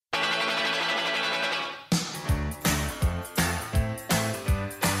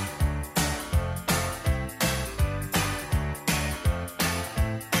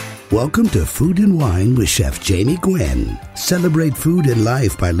Welcome to Food and Wine with Chef Jamie Gwen. Celebrate food and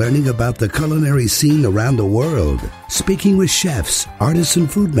life by learning about the culinary scene around the world. Speaking with chefs, artisan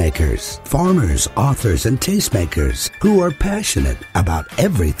food makers, farmers, authors, and tastemakers who are passionate about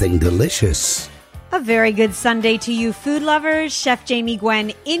everything delicious. A very good Sunday to you, food lovers. Chef Jamie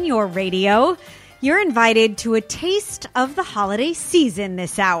Gwen in your radio. You're invited to a taste of the holiday season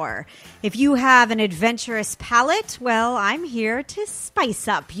this hour. If you have an adventurous palate, well, I'm here to spice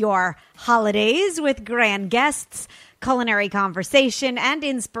up your holidays with grand guests, culinary conversation, and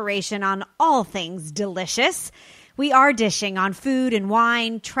inspiration on all things delicious. We are dishing on food and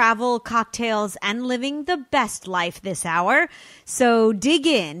wine, travel, cocktails, and living the best life this hour. So dig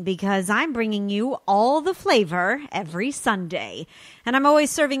in, because I'm bringing you all the flavor every Sunday. And I'm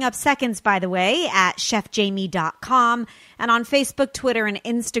always serving up seconds, by the way, at chefjamie.com and on Facebook, Twitter, and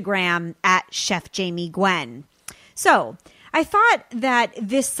Instagram at Chef Jamie Gwen. So I thought that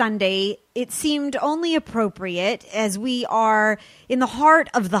this Sunday it seemed only appropriate, as we are in the heart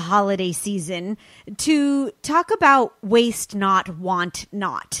of the holiday season, to talk about waste not, want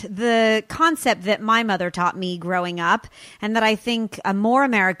not. The concept that my mother taught me growing up, and that I think more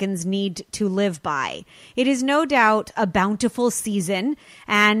Americans need to live by. It is no doubt a bountiful season,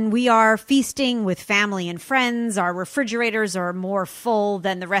 and we are feasting with family and friends. Our refrigerators are more full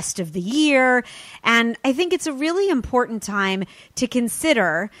than the rest of the year, and I think it's a really important time to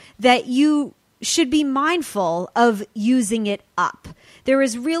consider that you should be mindful of using it up. There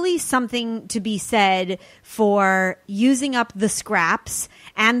is really something to be said for using up the scraps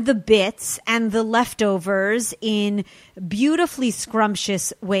and the bits and the leftovers in beautifully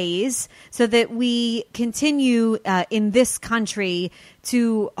scrumptious ways, so that we continue in this country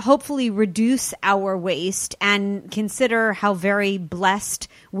to hopefully reduce our waste and consider how very blessed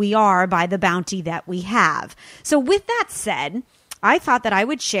we are by the bounty that we have. So with that said, I thought that I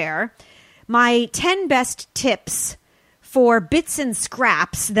would share my 10 best tips for bits and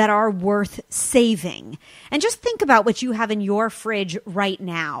scraps that are worth saving. And just think about what you have in your fridge right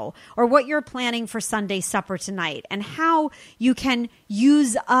now, or what you're planning for Sunday supper tonight, and how you can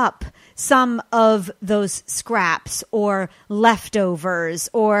use up some of those scraps or leftovers,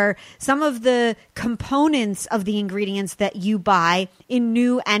 or some of the components of the ingredients that you buy in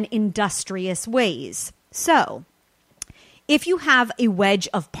new and industrious ways. So, if you have a wedge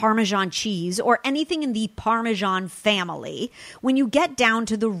of Parmesan cheese or anything in the Parmesan family, when you get down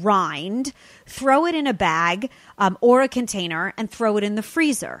to the rind, throw it in a bag or a container and throw it in the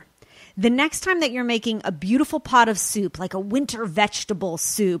freezer. The next time that you're making a beautiful pot of soup, like a winter vegetable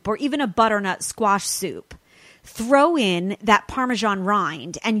soup or even a butternut squash soup, throw in that Parmesan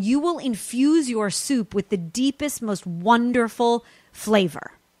rind and you will infuse your soup with the deepest, most wonderful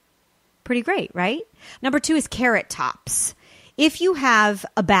flavor. Pretty great, right? Number 2 is carrot tops. If you have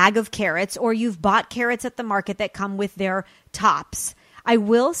a bag of carrots, or you've bought carrots at the market that come with their tops, I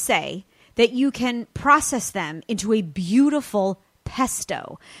will say that you can process them into a beautiful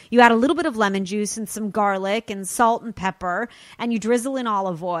pesto. You add a little bit of lemon juice and some garlic and salt and pepper, and you drizzle in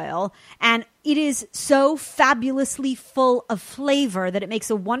olive oil, and it is so fabulously full of flavor that it makes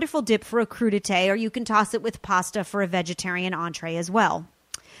a wonderful dip for a crudité, or you can toss it with pasta for a vegetarian entree as well.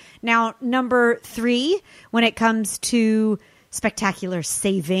 Now, number 3, when it comes to spectacular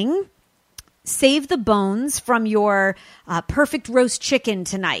saving, save the bones from your perfect roast chicken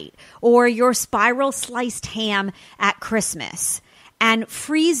tonight, or your spiral sliced ham at Christmas, and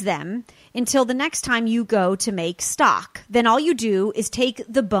freeze them until the next time you go to make stock. Then all you do is take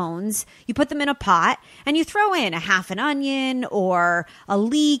the bones, you put them in a pot, and you throw in a half an onion or a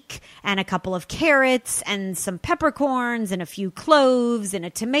leek and a couple of carrots and some peppercorns and a few cloves and a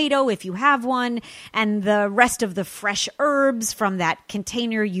tomato if you have one, and the rest of the fresh herbs from that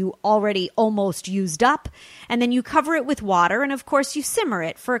container you already almost used up. And then you cover it with water, and of course you simmer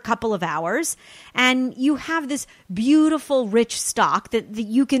it for a couple of hours, and you have this beautiful rich stock that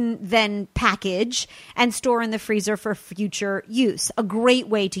you can then package and store in the freezer for future use. A great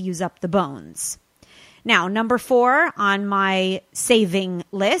way to use up the bones. Now, number 4 on my saving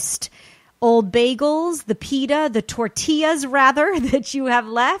list, old bagels, the pita, the tortillas rather, that you have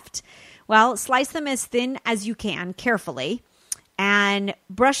left. Well, slice them as thin as you can, carefully, and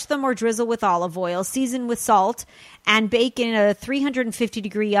brush them or drizzle with olive oil, season with salt, and bake in a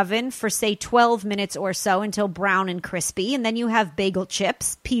 350-degree oven for, say, 12 minutes or so until brown and crispy. And then you have bagel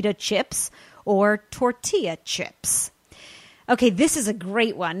chips, pita chips, or tortilla chips. Okay, this is a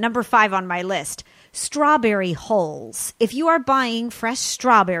great one. Number 5 on my list. Strawberry hulls. If you are buying fresh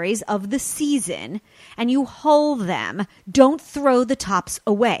strawberries of the season and you hull them, don't throw the tops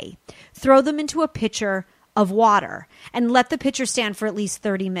away. Throw them into a pitcher of water and let the pitcher stand for at least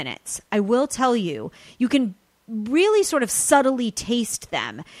 30 minutes. I will tell you, you can really sort of subtly taste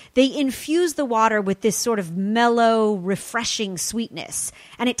them. They infuse the water with this sort of mellow, refreshing sweetness,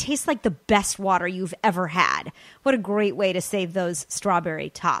 and it tastes like the best water you've ever had. What a great way to save those strawberry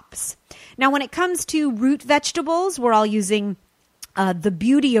tops. Now, when it comes to root vegetables, we're all using the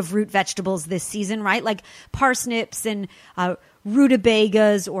beauty of root vegetables this season, right? Like parsnips and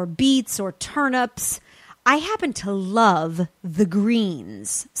rutabagas or beets or turnips. I happen to love the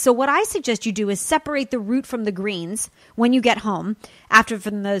greens. So what I suggest you do is separate the root from the greens when you get home,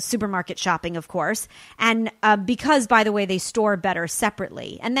 from the supermarket shopping, of course. And because, by the way, they store better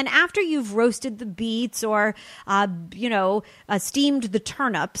separately. And then after you've roasted the beets or, steamed the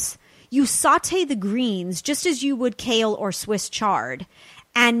turnips, you saute the greens just as you would kale or Swiss chard.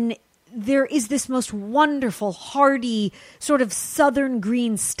 And there is this most wonderful, hearty, sort of southern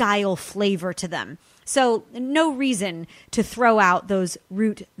green style flavor to them. So no reason to throw out those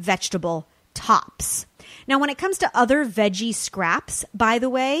root vegetable tops. Now, when it comes to other veggie scraps, by the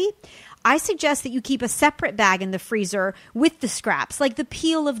way, I suggest that you keep a separate bag in the freezer with the scraps, like the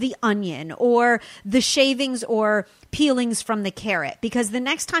peel of the onion or the shavings or peelings from the carrot, because the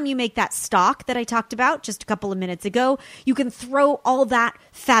next time you make that stock that I talked about just a couple of minutes ago, you can throw all that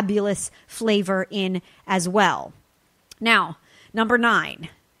fabulous flavor in as well. Now, number 9.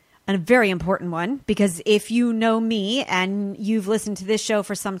 A very important one, because if you know me and you've listened to this show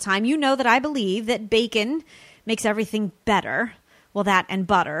for some time, you know that I believe that bacon makes everything better. Well, that and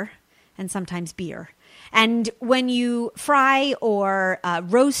butter and sometimes beer. And when you fry or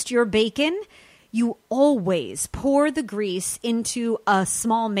roast your bacon, you always pour the grease into a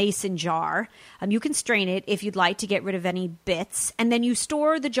small mason jar. You can strain it if you'd like to get rid of any bits. And then you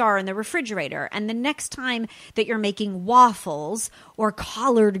store the jar in the refrigerator. And the next time that you're making waffles or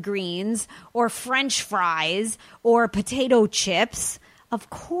collard greens or French fries or potato chips, of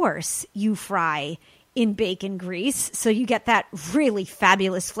course you fry in bacon grease, so you get that really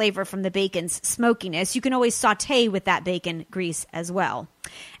fabulous flavor from the bacon's smokiness. You can always saute with that bacon grease as well.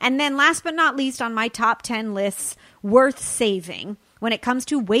 And then last but not least on my top 10 lists worth saving when it comes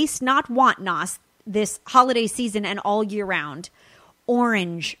to waste not, want not this holiday season and all year round,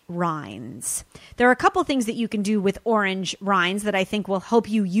 orange rinds. There are a couple things that you can do with orange rinds that I think will help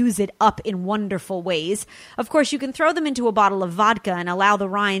you use it up in wonderful ways. Of course, you can throw them into a bottle of vodka and allow the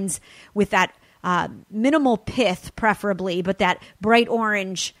rinds with that minimal pith, preferably, but that bright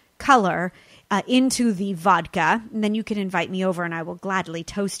orange color into the vodka. And then you can invite me over and I will gladly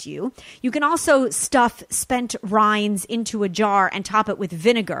toast you. You can also stuff spent rinds into a jar and top it with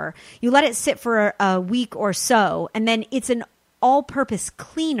vinegar. You let it sit for a week or so, and then it's an all-purpose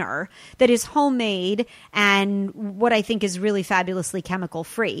cleaner that is homemade and what I think is really fabulously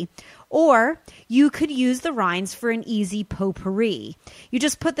chemical-free. Or you could use the rinds for an easy potpourri. You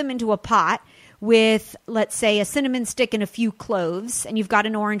just put them into a pot with, let's say, a cinnamon stick and a few cloves, and you've got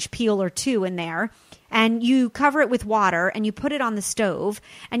an orange peel or two in there, and you cover it with water, and you put it on the stove,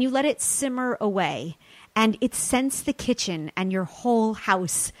 and you let it simmer away, and it scents the kitchen and your whole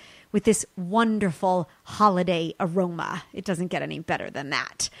house with this wonderful holiday aroma. It doesn't get any better than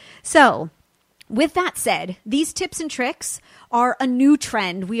that. So, with that said, these tips and tricks are a new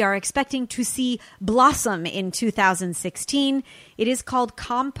trend we are expecting to see blossom in 2016. It is called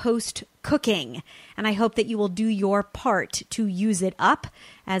compost cooking, and I hope that you will do your part to use it up,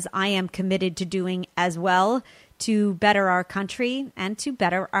 as I am committed to doing as well, to better our country and to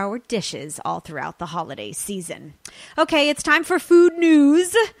better our dishes all throughout the holiday season. Okay, it's time for food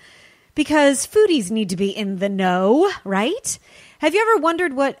news, because foodies need to be in the know, right? Have you ever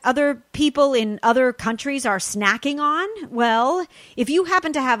wondered what other people in other countries are snacking on? Well, if you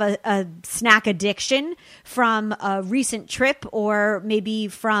happen to have a snack addiction from a recent trip or maybe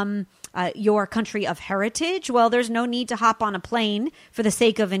from your country of heritage, well, there's no need to hop on a plane for the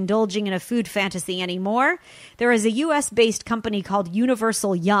sake of indulging in a food fantasy anymore. There is a U.S.-based company called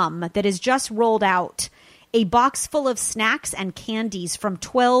Universal Yum that has just rolled out a box full of snacks and candies from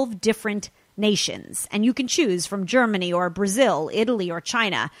 12 different nations. And you can choose from Germany or Brazil, Italy or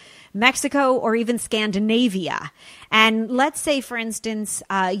China, Mexico, or even Scandinavia. And let's say, for instance,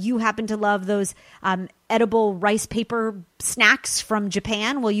 you happen to love those edible rice paper snacks from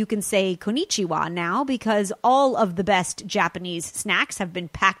Japan. Well, you can say konnichiwa now, because all of the best Japanese snacks have been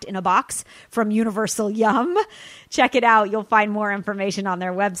packed in a box from Universal Yum. Check it out. You'll find more information on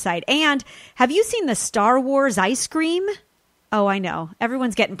their website. And have you seen the Star Wars ice cream? Oh, I know.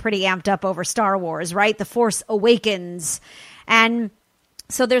 Everyone's getting pretty amped up over Star Wars, right? The Force Awakens. And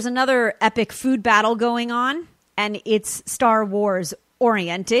so there's another epic food battle going on, and it's Star Wars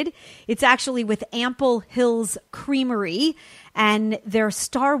oriented. It's actually with Ample Hills Creamery and their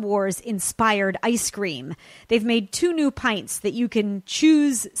Star Wars inspired ice cream. They've made 2 new pints that you can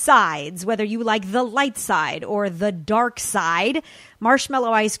choose sides, whether you like the light side or the dark side.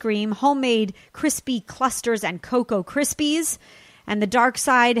 Marshmallow ice cream, homemade crispy clusters and Cocoa Krispies. And the dark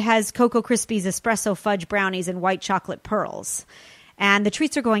side has Cocoa Krispies, espresso fudge brownies, and white chocolate pearls. And the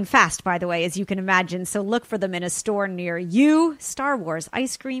treats are going fast, by the way, as you can imagine. So look for them in a store near you. Star Wars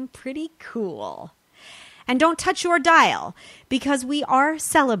ice cream, pretty cool. And don't touch your dial, because we are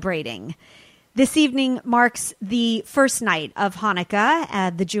celebrating. This evening marks the first night of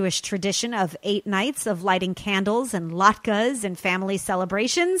Hanukkah, the Jewish tradition of 8 nights of lighting candles and latkes and family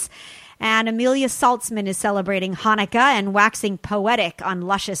celebrations. And Amelia Saltzman is celebrating Hanukkah and waxing poetic on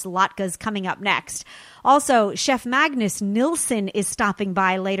luscious latkes coming up next. Also, Chef Magnus Nilsson is stopping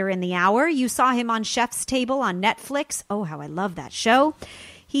by later in the hour. You saw him on Chef's Table on Netflix. Oh, how I love that show.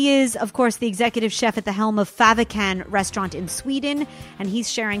 He is, of course, the executive chef at the helm of Favikan restaurant in Sweden, and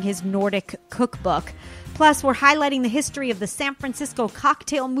he's sharing his Nordic cookbook. Plus, we're highlighting the history of the San Francisco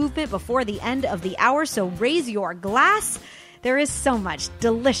cocktail movement before the end of the hour, so raise your glass. There is so much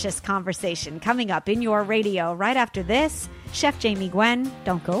delicious conversation coming up in your radio right after this. Chef Jamie Gwen,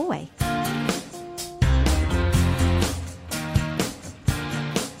 don't go away.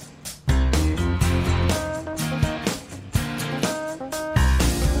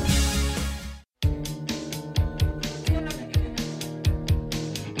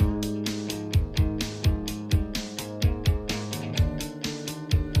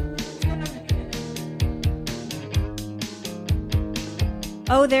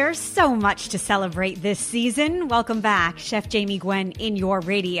 Oh, there's so much to celebrate this season. Welcome back, Chef Jamie Gwen in your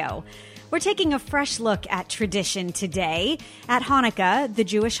radio. We're taking a fresh look at tradition today. At Hanukkah, the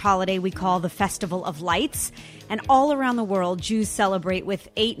Jewish holiday we call the Festival of Lights. And all around the world, Jews celebrate with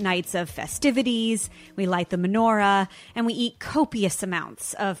 8 nights of festivities. We light the menorah, and we eat copious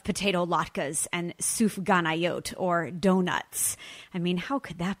amounts of potato latkes and sufganayot, or donuts. I mean, how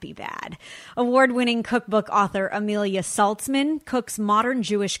could that be bad? Award-winning cookbook author Amelia Saltzman cooks modern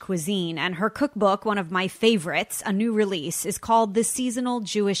Jewish cuisine, and her cookbook, one of my favorites, a new release, is called The Seasonal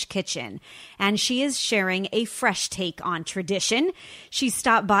Jewish Kitchen. And she is sharing a fresh take on tradition. She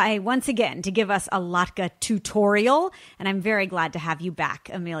stopped by once again to give us a latke tutorial, and I'm very glad to have you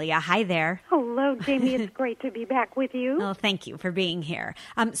back, Amelia. Hi there. Hello, Jamie. It's great to be back with you. Oh, thank you for being here.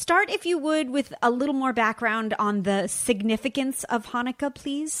 Start, if you would, with a little more background on the significance of Hanukkah,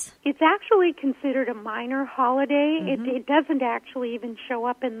 please. It's actually considered a minor holiday. Mm-hmm. It doesn't actually even show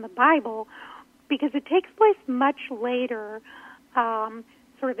up in the Bible because it takes place much later,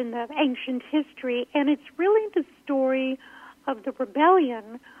 sort of in the ancient history, and it's really the story of the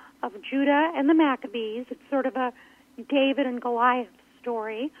rebellion of Judah and the Maccabees. It's sort of a David and Goliath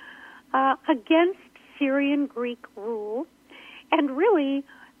story against Syrian Greek rule, and really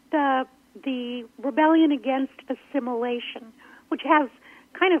the rebellion against assimilation, which has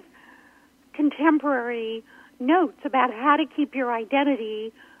kind of contemporary notes about how to keep your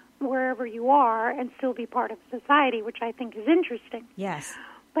identity wherever you are and still be part of society, which I think is interesting. Yes.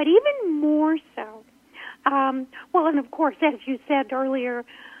 But even more so, well, and of course, as you said earlier,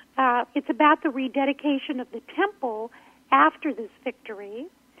 it's about the rededication of the temple after this victory,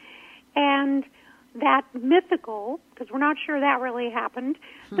 and that mythical, because we're not sure that really happened,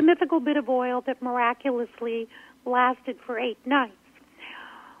 the mythical bit of oil that miraculously lasted for 8 nights.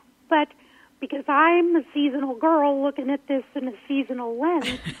 But because I'm a seasonal girl looking at this in a seasonal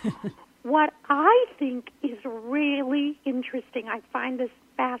lens, what I think is really interesting, I find this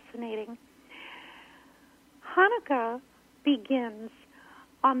fascinating, Hanukkah begins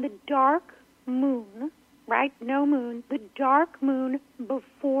on the dark moon, right? No moon, the dark moon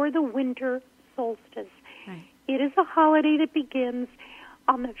before the winter solstice. Right. It is a holiday that begins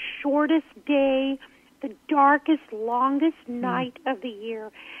on the shortest day, the darkest, longest night of the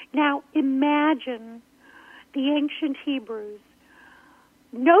year. Now, imagine the ancient Hebrews.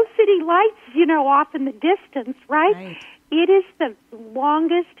 No city lights, off in the distance, right? It is the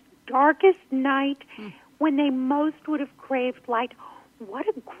longest, darkest night when they most would have craved light. What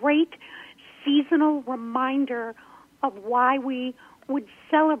a great seasonal reminder of why we would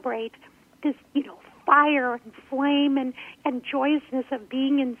celebrate this, fire and flame and joyousness of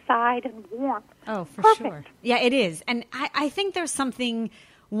being inside and warmth. Oh, for Perfect. Sure. Yeah, it is. And I think there's something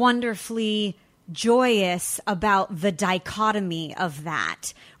wonderfully joyous about the dichotomy of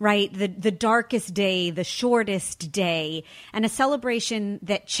that, right? The darkest day, the shortest day, and a celebration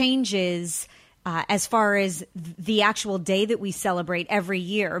that changes as far as the actual day that we celebrate every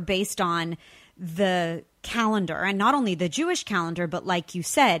year based on the calendar, and not only the Jewish calendar, but like you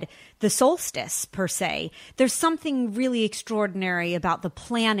said, the solstice per se. There's something really extraordinary about the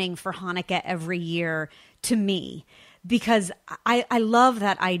planning for Hanukkah every year to me, because I love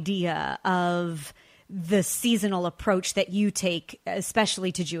that idea of the seasonal approach that you take,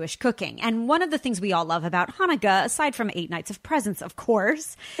 especially to Jewish cooking. And one of the things we all love about Hanukkah, aside from 8 nights of presents, of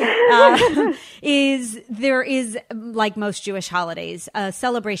course, is there is, like most Jewish holidays, a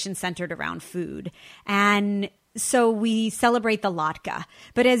celebration centered around food. And so we celebrate the latke.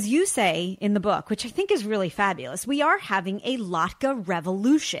 But as you say in the book, which I think is really fabulous, we are having a latke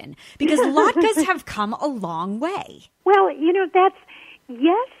revolution, because latkes have come a long way. Well, that's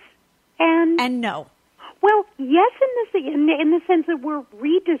yes and no. Well, yes, in the sense that we're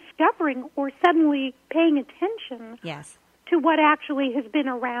rediscovering or suddenly paying attention to what actually has been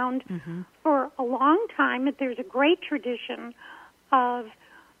around for a long time. That there's a great tradition of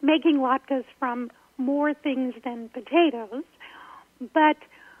making latkes from more things than potatoes, but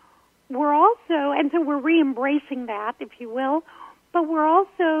we're also, and so we're re-embracing that, if you will, but we're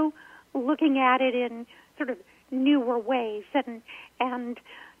also looking at it in sort of newer ways and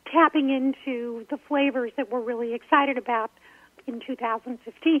tapping into the flavors that we're really excited about in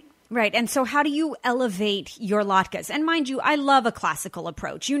 2015. Right. And so how do you elevate your latkes? And mind you, I love a classical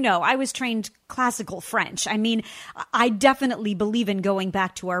approach. I was trained classical French. I mean, I definitely believe in going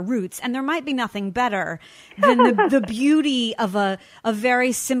back to our roots. And there might be nothing better than the beauty of a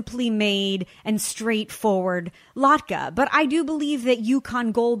very simply made and straightforward latke. But I do believe that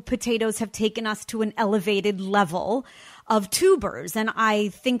Yukon Gold potatoes have taken us to an elevated level of tubers. And I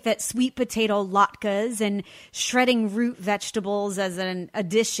think that sweet potato latkes and shredding root vegetables as an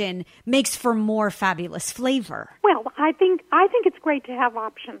addition makes for more fabulous flavor. Well, I think it's great to have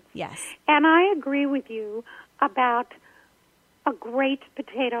options. Yes. And I agree with you about a great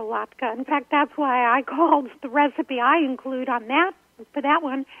potato latke. In fact, that's why I called the recipe I include on that, for that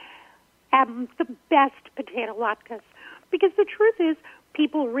one, the best potato latkes. Because the truth is,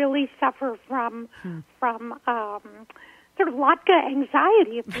 people really suffer from sort of latke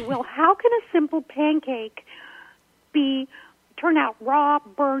anxiety, if you will. How can a simple pancake turn out raw,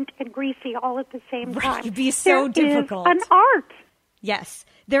 burnt, and greasy all at the same time? Right, it'd be so difficult. An art. Yes,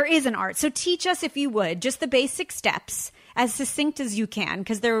 there is an art. So teach us, if you would, just the basic steps, as succinct as you can,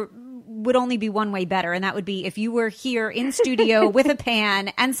 because there would only be one way better, and that would be if you were here in studio with a pan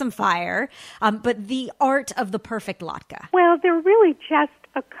and some fire, but the art of the perfect latke. Well, there are really just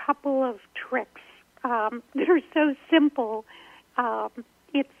a couple of tricks that are so simple.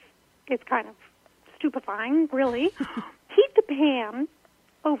 It's kind of stupefying, really. Heat the pan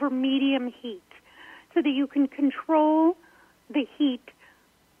over medium heat so that you can control the heat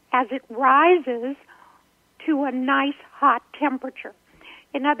as it rises to a nice hot temperature.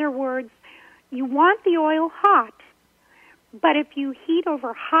 In other words, you want the oil hot, but if you heat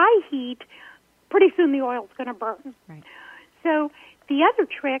over high heat, pretty soon the oil's going to burn. Right. So the other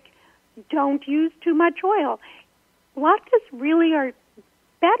trick, don't use too much oil. Latkes really are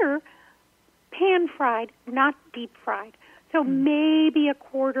better pan-fried, not deep-fried. So maybe a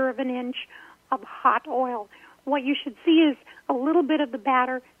quarter of an inch of hot oil. What you should see is a little bit of the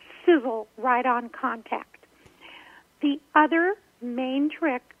batter sizzle right on contact. The other main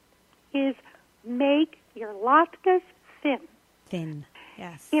trick is make your latkes thin. Thin,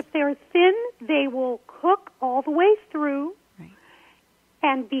 yes. If they're thin, they will cook all the way through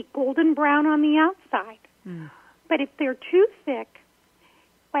and be golden brown on the outside. But if they're too thick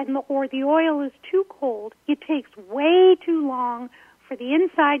or the oil is too cold, it takes way too long for the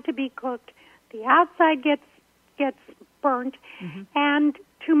inside to be cooked. The outside gets burnt, and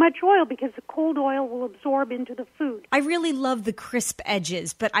too much oil because the cold oil will absorb into the food. I really love the crisp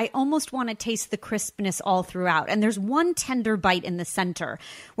edges, but I almost want to taste the crispness all throughout. And there's one tender bite in the center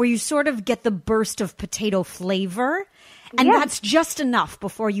where you sort of get the burst of potato flavor. And that's just enough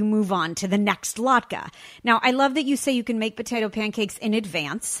before you move on to the next latke. Now, I love that you say you can make potato pancakes in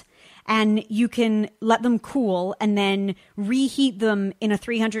advance and you can let them cool and then reheat them in a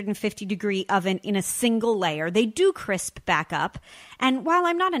 350-degree oven in a single layer. They do crisp back up. And while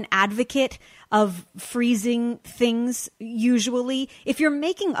I'm not an advocate of freezing things usually, if you're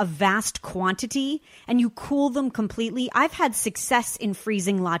making a vast quantity and you cool them completely, I've had success in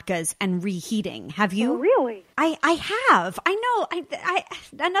freezing latkes and reheating. Have you? Oh, really? I have. I know.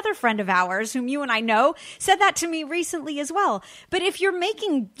 Another friend of ours, whom you and I know, said that to me recently as well. But if you're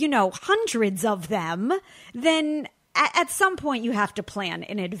making, hundreds of them, then at some point you have to plan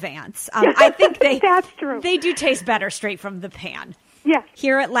in advance. I think that's true. They do taste better straight from the pan. Yes.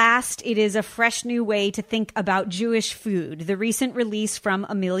 Here at last, it is a fresh new way to think about Jewish food. The recent release from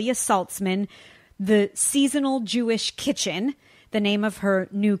Amelia Saltzman, The Seasonal Jewish Kitchen, the name of her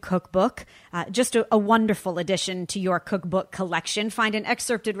new cookbook. Just a wonderful addition to your cookbook collection. Find an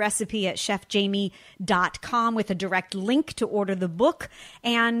excerpted recipe at chefjamie.com with a direct link to order the book.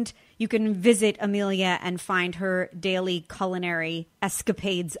 And you can visit Amelia and find her daily culinary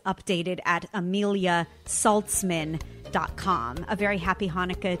escapades updated at ameliasaltzman.com. A very happy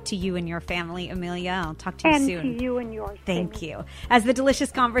Hanukkah to you and your family, Amelia. I'll talk to you soon. And to you and yours. Thank you. As the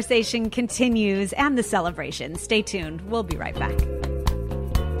delicious conversation continues and the celebration, stay tuned. We'll be right back.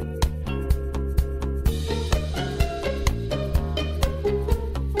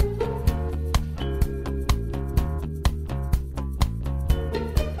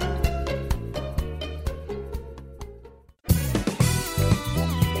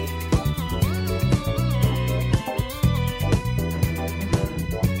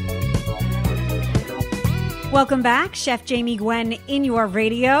 Welcome back, Chef Jamie Gwen in your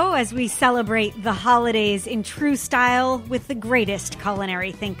radio as we celebrate the holidays in true style with the greatest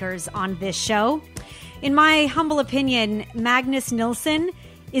culinary thinkers on this show. In my humble opinion, Magnus Nilsson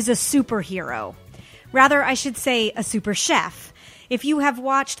is a superhero. Rather, I should say a super chef. If you have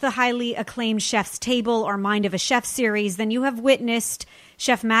watched the highly acclaimed Chef's Table or Mind of a Chef series, then you have witnessed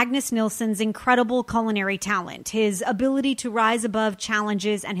Chef Magnus Nilsson's incredible culinary talent, his ability to rise above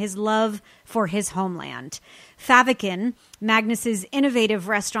challenges, and his love for his homeland. Fäviken, Magnus's innovative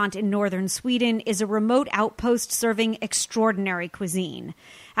restaurant in northern Sweden, is a remote outpost serving extraordinary cuisine.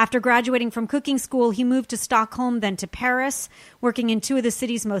 After graduating from cooking school, he moved to Stockholm, then to Paris, working in two of the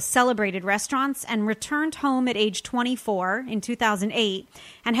city's most celebrated restaurants, and returned home at age 24 in 2008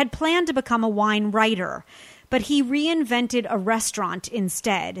 and had planned to become a wine writer. But he reinvented a restaurant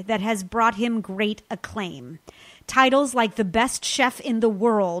instead that has brought him great acclaim. Titles like the best chef in the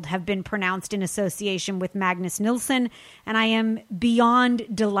world have been pronounced in association with Magnus Nilsson, and I am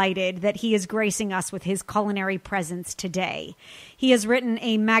beyond delighted that he is gracing us with his culinary presence today. He has written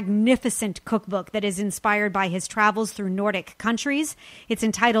a magnificent cookbook that is inspired by his travels through Nordic countries. It's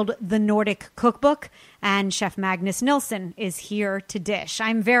entitled The Nordic Cookbook, and Chef Magnus Nilsson is here to dish.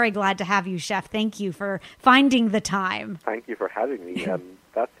 I'm very glad to have you, Chef. Thank you for finding the time. Thank you for having me.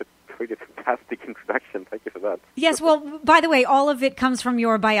 That's a pretty fantastic introduction. Thank you for that. Yes, well, by the way, all of it comes from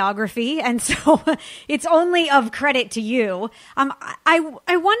your biography, and so it's only of credit to you. I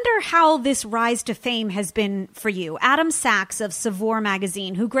wonder how this rise to fame has been for you. Adam Sachs of Saveur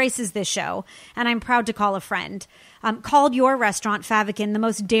magazine, who graces this show, and I'm proud to call a friend, called your restaurant, Fäviken, the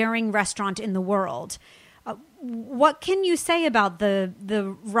most daring restaurant in the world. What can you say about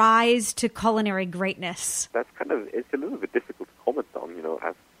the rise to culinary greatness? It's a little bit difficult to comment on,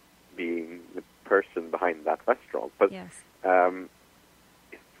 as being the person behind that restaurant. But yes.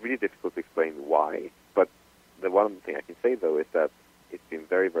 It's really difficult to explain why. But the one thing I can say, though, is that it's been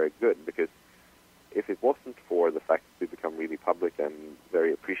very, very good, because if it wasn't for the fact that we become really public and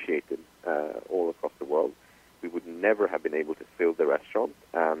very appreciated all across the world, we would never have been able to fill the restaurant.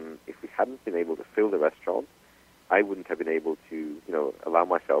 If we hadn't been able to fill the restaurant, I wouldn't have been able to, allow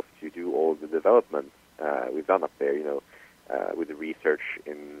myself to do all the development we've done up there, with the research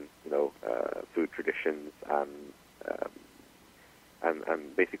in, food traditions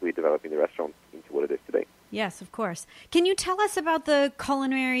and basically developing the restaurant into what it is today. Yes, of course. Can you tell us about the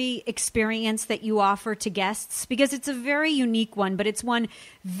culinary experience that you offer to guests? Because it's a very unique one, but it's one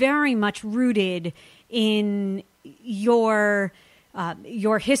very much rooted in your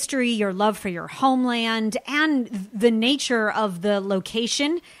history, your love for your homeland, and the nature of the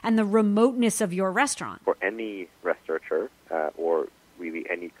location and the remoteness of your restaurant. For any restaurateur or really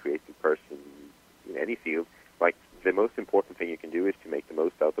any creative person in any field, the most important thing you can do is to make the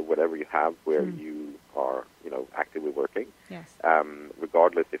most out of whatever you have where you are, actively working. Yes.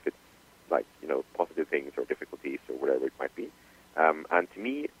 Regardless if it's positive things or difficulties or whatever it might be. And to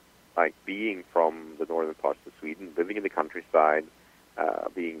me, being from the northern parts of Sweden, living in the countryside,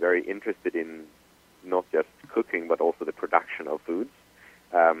 being very interested in not just cooking but also the production of foods,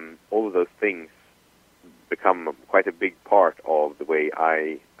 all of those things become quite a big part of the way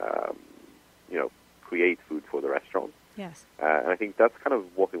I, create food for the restaurant. Yes. And I think that's kind of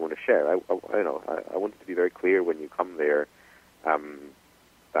what we want to share. I want it to be very clear when you come there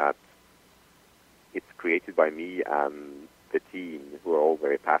that it's created by me and the team, who are all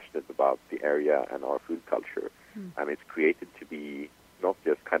very passionate about the area and our food culture. And it's created to be not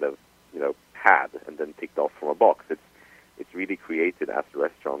just had and then ticked off from a box. It's really created as a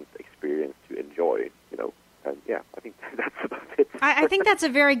restaurant experience to enjoy, And yeah, I think that's about it. I think that's a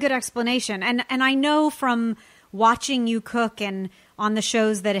very good explanation. And I know from watching you cook and on the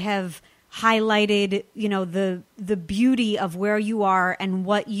shows that have highlighted, the beauty of where you are and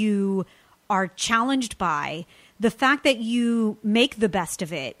what you are challenged by, the fact that you make the best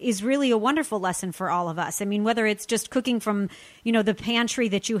of it is really a wonderful lesson for all of us. I mean, whether it's just cooking from, the pantry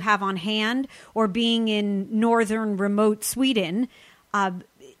that you have on hand or being in northern remote Sweden,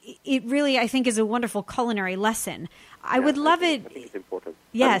 it really, I think, is a wonderful culinary lesson. I would love it. I think it's important.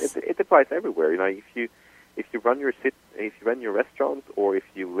 Yes. It applies everywhere. If you run your restaurant, or if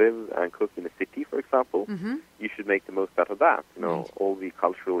you live and cook in a city, for example, you should make the most out of that. Right. All the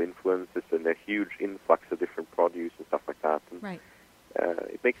cultural influences and a huge influx of different produce and stuff like that. And, Right.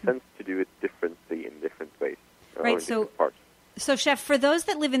 It makes sense to do it differently in different ways. Right. Or in different parts. So, Chef, for those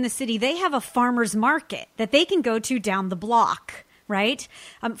that live in the city, they have a farmer's market that they can go to down the block, right?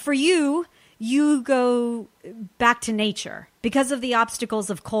 For you go back to nature because of the obstacles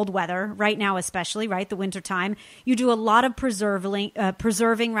of cold weather right now, especially, right? The winter time. You do a lot of preserving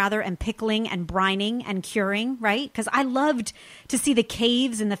and pickling and brining and curing, right? Because I loved to see the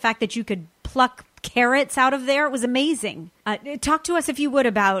caves and the fact that you could pluck carrots out of there. It was amazing. Talk to us, if you would,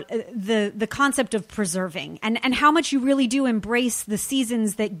 about the concept of preserving and how much you really do embrace the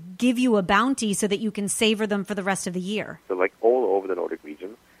seasons that give you a bounty so that you can savor them for the rest of the year. So like all over the Nordic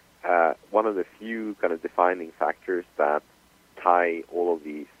region, one of the few kind of defining factors that tie all of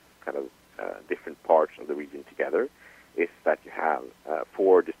these kind of different parts of the region together is that you have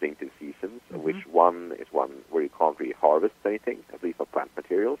 4 distinctive seasons, of which one is one where you can't really harvest anything, at least not plant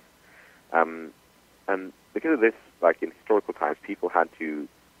materials. And because of this, like in historical times, people had to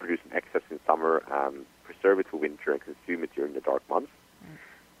produce an excess in summer and preserve it for winter and consume it during the dark months.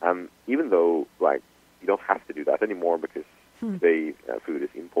 Even though, like, you don't have to do that anymore because today food is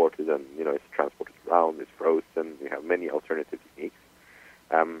imported and, it's transported around, it's frozen, we have many alternative techniques.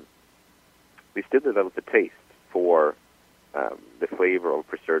 We still developed a taste for the flavor of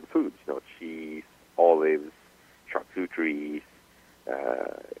preserved foods, cheese, olives, charcuterie,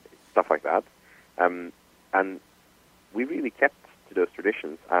 stuff like that. And we really kept to those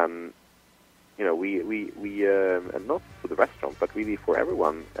traditions. And and not for the restaurant, but really for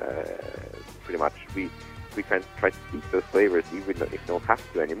everyone, pretty much. We can try to keep those flavors even if you don't have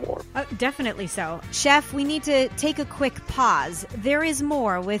to anymore. Definitely so. Chef, we need to take a quick pause. There is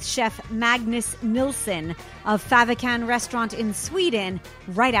more with Chef Magnus Nilsson of Favikan Restaurant in Sweden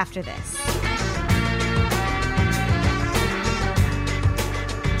right after this.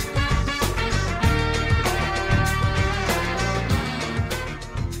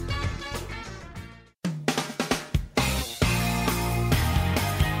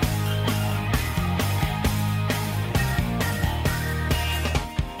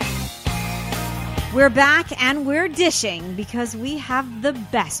 We're back and we're dishing because we have the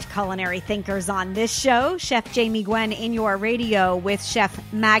best culinary thinkers on this show. Chef Jamie Gwen in your radio with Chef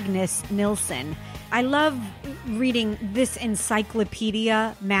Magnus Nilsson. I love reading this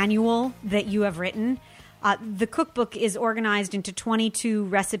encyclopedia manual that you have written. The cookbook is organized into 22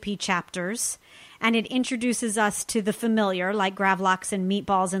 recipe chapters, and it introduces us to the familiar, like gravlax and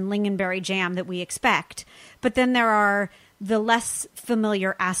meatballs and lingonberry jam that we expect. But then there are the less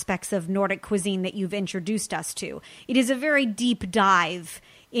familiar aspects of Nordic cuisine that you've introduced us to. It is a very deep dive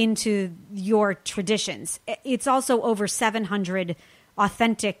into your traditions. It's also over 700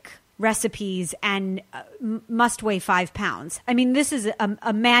 authentic recipes and must weigh 5 pounds. I mean, this is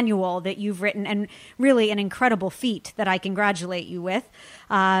a manual that you've written, and really an incredible feat that I congratulate you with,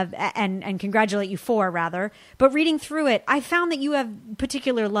 and congratulate you for, rather. But reading through it, I found that you have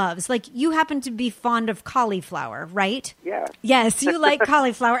particular loves. Like, you happen to be fond of cauliflower, right? Yeah. Yes, you like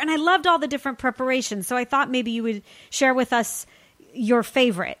cauliflower, and I loved all the different preparations, so I thought maybe you would share with us your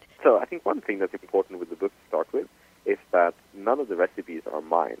favorite. So I think one thing that's important with the book to start with is that none of the recipes are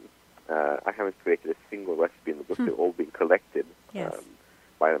mine. I haven't created a single recipe in the book. They've all been collected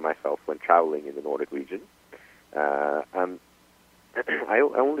by myself when traveling in the Nordic region. And I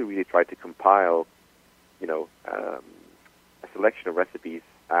only really try to compile, a selection of recipes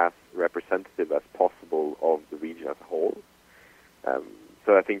as representative as possible of the region as a whole.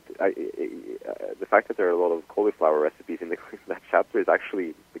 So I think the fact that there are a lot of cauliflower recipes in that chapter is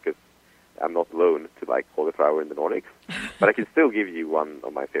actually because I'm not alone to like cauliflower in the Nordics, but I can still give you one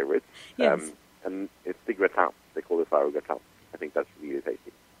of my favorites. Yes. And it's the gratin, the cauliflower gratin. I think that's really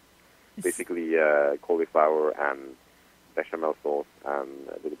tasty. Basically, cauliflower and bechamel sauce and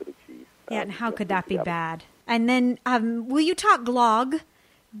a little bit of cheese. Yeah, and how could that be bad? And then, will you talk glögg?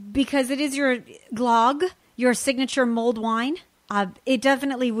 Because it is your glögg, your signature mulled wine. It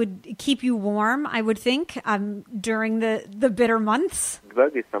definitely would keep you warm, I would think, during the bitter months.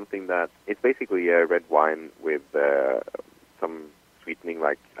 Glögg is something that it's basically a red wine with some sweetening,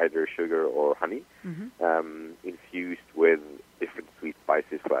 like either sugar or honey, infused with different sweet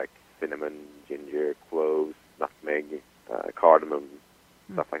spices like cinnamon, ginger, cloves, nutmeg, cardamom,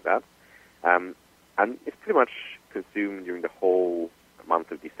 stuff like that. And it's pretty much consumed during the whole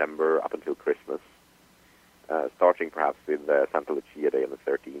month of December up until Christmas, starting perhaps with Santa Lucia Day on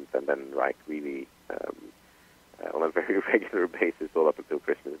the 13th, and then really on a very regular basis all up until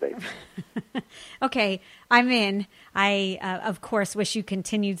Christmas Day. Okay, I'm in. I, of course, wish you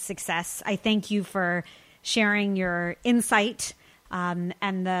continued success. I thank you for sharing your insight and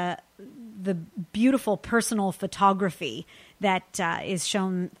the beautiful personal photography that is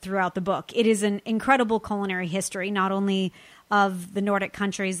shown throughout the book. It is an incredible culinary history, not only of the Nordic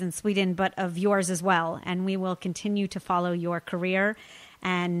countries and Sweden, but of yours as well. And we will continue to follow your career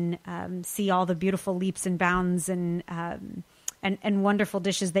and see all the beautiful leaps and bounds and wonderful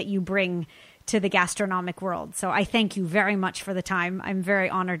dishes that you bring to the gastronomic world. So I thank you very much for the time. I'm very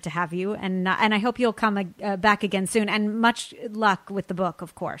honored to have you, and I hope you'll come back again soon. And much luck with the book,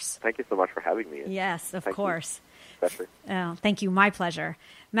 of course. Thank you so much for having me. Yes, of course. Oh, thank you. My pleasure.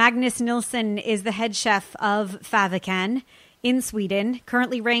 Magnus Nilsson is the head chef of Fäviken in Sweden,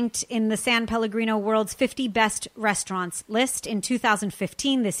 currently ranked in the San Pellegrino World's 50 Best Restaurants list. In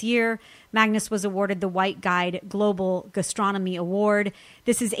 2015, this year, Magnus was awarded the White Guide Global Gastronomy Award.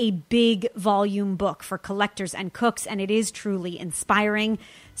 This is a big volume book for collectors and cooks, and it is truly inspiring.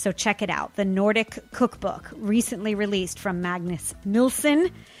 So check it out. The Nordic Cookbook, recently released from Magnus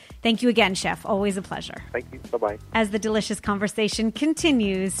Nilsson. Thank you again, Chef. Always a pleasure. Thank you. Bye-bye. As the delicious conversation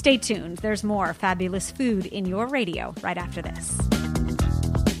continues, stay tuned. There's more fabulous food in your radio right after this.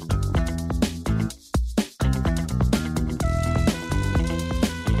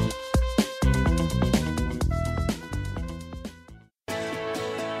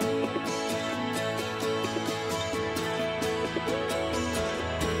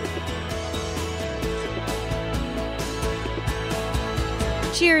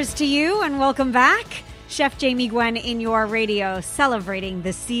 Cheers to you and welcome back. Chef Jamie Gwen in your radio, celebrating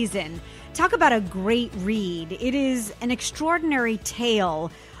the season. Talk about a great read. It is an extraordinary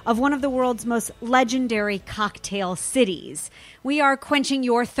tale of one of the world's most legendary cocktail cities. We are quenching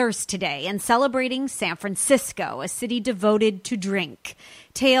your thirst today and celebrating San Francisco, a city devoted to drink.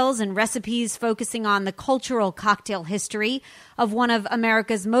 Tales and recipes focusing on the cultural cocktail history of one of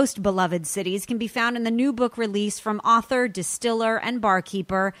America's most beloved cities can be found in the new book release from author, distiller, and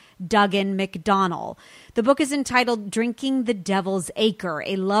barkeeper Duggan McDonnell. The book is entitled Drinking the Devil's Acre,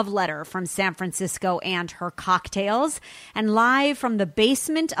 a love letter from San Francisco and her cocktails. And live from the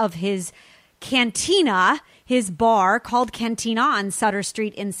basement of his cantina, his bar called Cantina on Sutter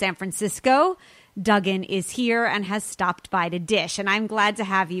Street in San Francisco, Duggan is here and has stopped by to dish, and I'm glad to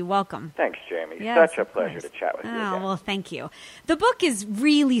have you. Welcome. Thanks, Jamie. Yes, such a pleasure to chat with you again. Well, thank you. The book is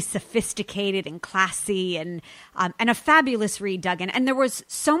really sophisticated and classy and a fabulous read, Duggan, and there was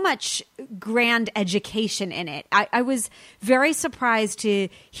so much grand education in it. I was very surprised to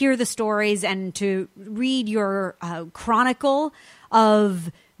hear the stories and to read your chronicle of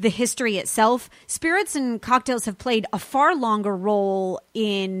the history itself. Spirits and cocktails have played a far longer role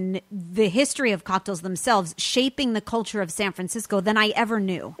in the history of cocktails themselves, shaping the culture of San Francisco than I ever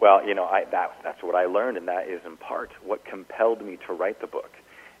knew. Well, you know, that's what I learned, and that is in part what compelled me to write the book,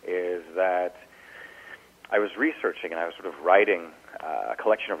 is that I was researching and I was sort of writing a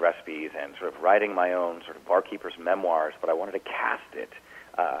collection of recipes and sort of writing my own sort of barkeeper's memoirs, but I wanted to cast it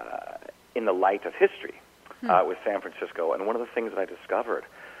in the light of history with San Francisco. And one of the things that I discovered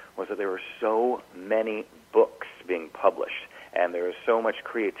was that there were so many books being published, and there was so much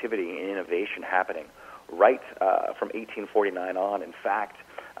creativity and innovation happening right from 1849 on. In fact,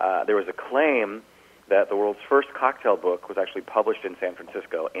 there was a claim that the world's first cocktail book was actually published in San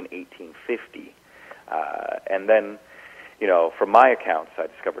Francisco in 1850. And then, you know, from my accounts, I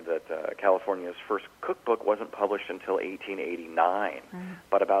discovered that California's first cookbook wasn't published until 1889,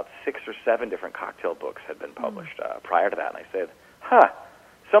 but about 6 or 7 different cocktail books had been published prior to that. And I said,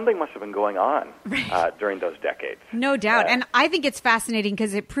 something must have been going on during those decades. No doubt. And I think it's fascinating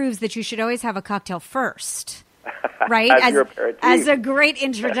because it proves that you should always have a cocktail first, right? as a great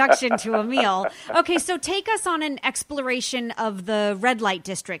introduction to a meal. Okay, so take us on an exploration of the Red Light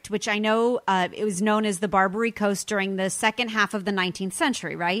District, which I know it was known as the Barbary Coast during the second half of the 19th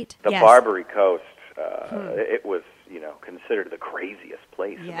century, right? The Barbary Coast, it was, you know, considered the craziest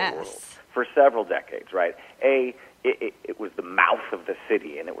place in the world for several decades, right? It was the mouth of the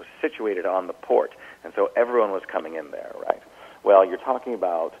city, and it was situated on the port, and so everyone was coming in there, right? Well, you're talking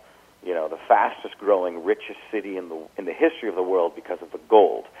about, you know, the fastest-growing, richest city in the history of the world because of the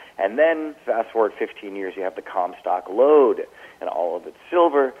gold. And then, fast forward 15 years, you have the Comstock Lode and all of its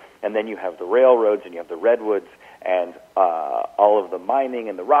silver, and then you have the railroads and you have the redwoods, And all of the mining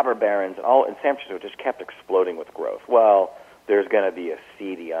and the robber barons and San Francisco just kept exploding with growth. Well, there's going to be a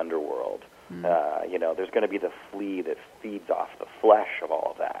seedy underworld. There's going to be the flea that feeds off the flesh of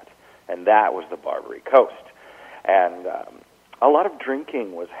all of that. And that was the Barbary Coast. And a lot of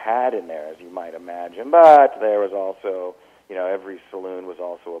drinking was had in there, as you might imagine. But there was also, every saloon was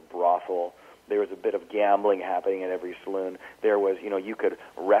also a brothel. There was a bit of gambling happening in every saloon. There was, you could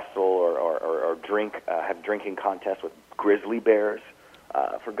wrestle or drink, have drinking contests with grizzly bears,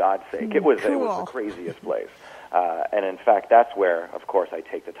 for God's sake. It was the craziest place. And in fact, that's where, of course, I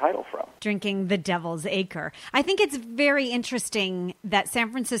take the title from. Drinking the Devil's Acre. I think it's very interesting that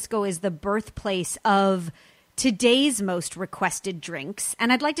San Francisco is the birthplace of today's most requested drinks.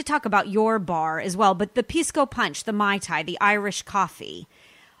 And I'd like to talk about your bar as well. But the Pisco Punch, the Mai Tai, the Irish coffee,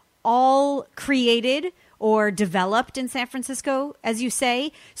 all created or developed in San Francisco, as you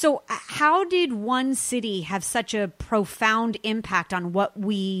say. So how did one city have such a profound impact on what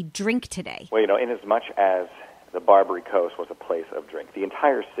we drink today? Well, in as much as the Barbary Coast was a place of drink, the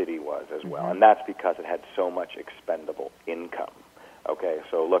entire city was as well. And that's because it had so much expendable income. Okay,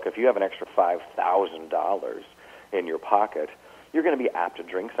 so look, if you have an extra $5,000 in your pocket, you're going to be apt to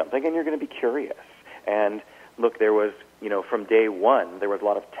drink something, and you're going to be curious. And look, there was, from day one, there was a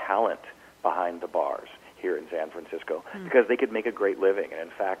lot of talent behind the bars here in San Francisco because they could make a great living. And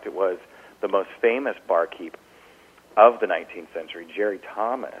in fact, it was the most famous barkeep of the 19th century, Jerry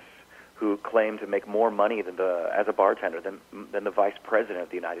Thomas, who claimed to make more money as a bartender than the vice president of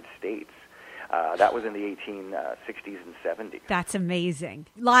the United States. That was in the 1860s and 70s. That's amazing.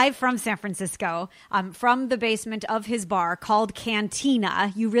 Live from San Francisco, from the basement of his bar called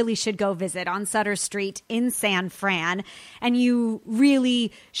Cantina. You really should go visit on Sutter Street in San Fran. And you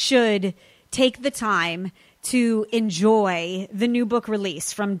really should take the time to enjoy the new book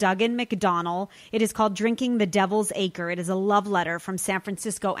release from Duggan McDonnell. It is called Drinking the Devil's Acre. It is a love letter from San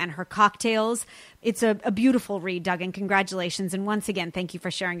Francisco and her cocktails. It's a beautiful read, Duggan. Congratulations. And once again, thank you for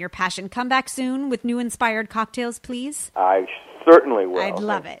sharing your passion. Come back soon with new inspired cocktails, please. I certainly will. I'd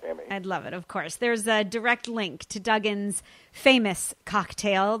love it. I'd love it, of course. There's a direct link to Duggan's famous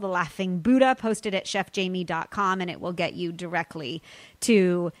cocktail, the Laughing Buddha, posted at chefjamie.com, and it will get you directly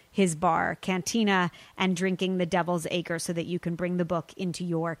to his bar, Cantina, and Drinking the Devil's Acre so that you can bring the book into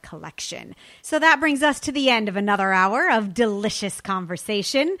your collection. So that brings us to the end of another hour of delicious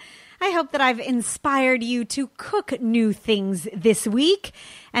conversation. I hope that I've inspired you to cook new things this week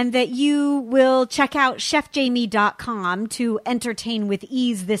and that you will check out chefjamie.com to entertain with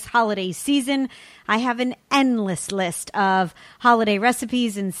ease this holiday season. I have an endless list of holiday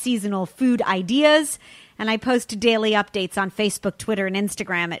recipes and seasonal food ideas, and I post daily updates on Facebook, Twitter, and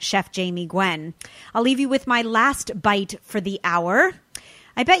Instagram at Chef Jamie Gwen. I'll leave you with my last bite for the hour.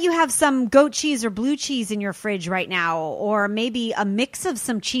 I bet you have some goat cheese or blue cheese in your fridge right now, or maybe a mix of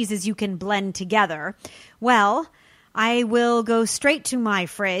some cheeses you can blend together. Well, I will go straight to my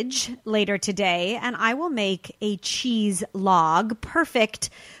fridge later today, and I will make a cheese log, perfect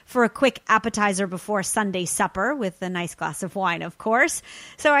for a quick appetizer before Sunday supper with a nice glass of wine, of course.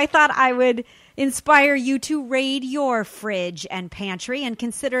 So I thought I would inspire you to raid your fridge and pantry and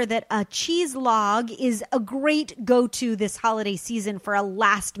consider that a cheese log is a great go-to this holiday season for a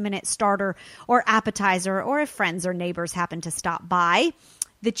last-minute starter or appetizer, or if friends or neighbors happen to stop by.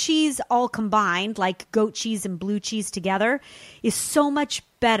 The cheese all combined, like goat cheese and blue cheese together, is so much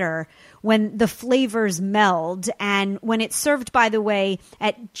better when the flavors meld and when it's served, by the way,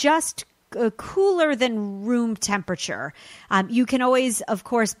 at just cooler than room temperature. You can always, of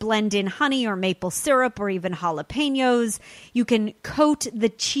course, blend in honey or maple syrup or even jalapenos. You can coat the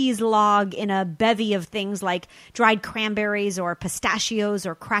cheese log in a bevy of things like dried cranberries or pistachios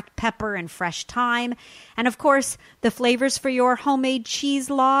or cracked pepper and fresh thyme. And of course, the flavors for your homemade cheese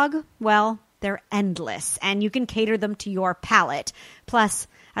log, well, they're endless, and you can cater them to your palate. Plus,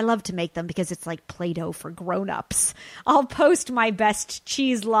 I love to make them because it's like Play-Doh for grown-ups. I'll post my best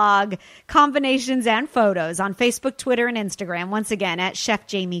cheese log combinations and photos on Facebook, Twitter, and Instagram, once again, at Chef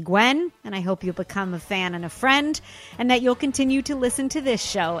Jamie Gwen. And I hope you'll become a fan and a friend, and that you'll continue to listen to this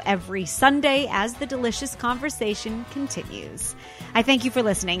show every Sunday as the delicious conversation continues. I thank you for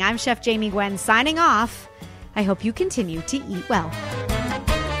listening. I'm Chef Jamie Gwen signing off. I hope you continue to eat well.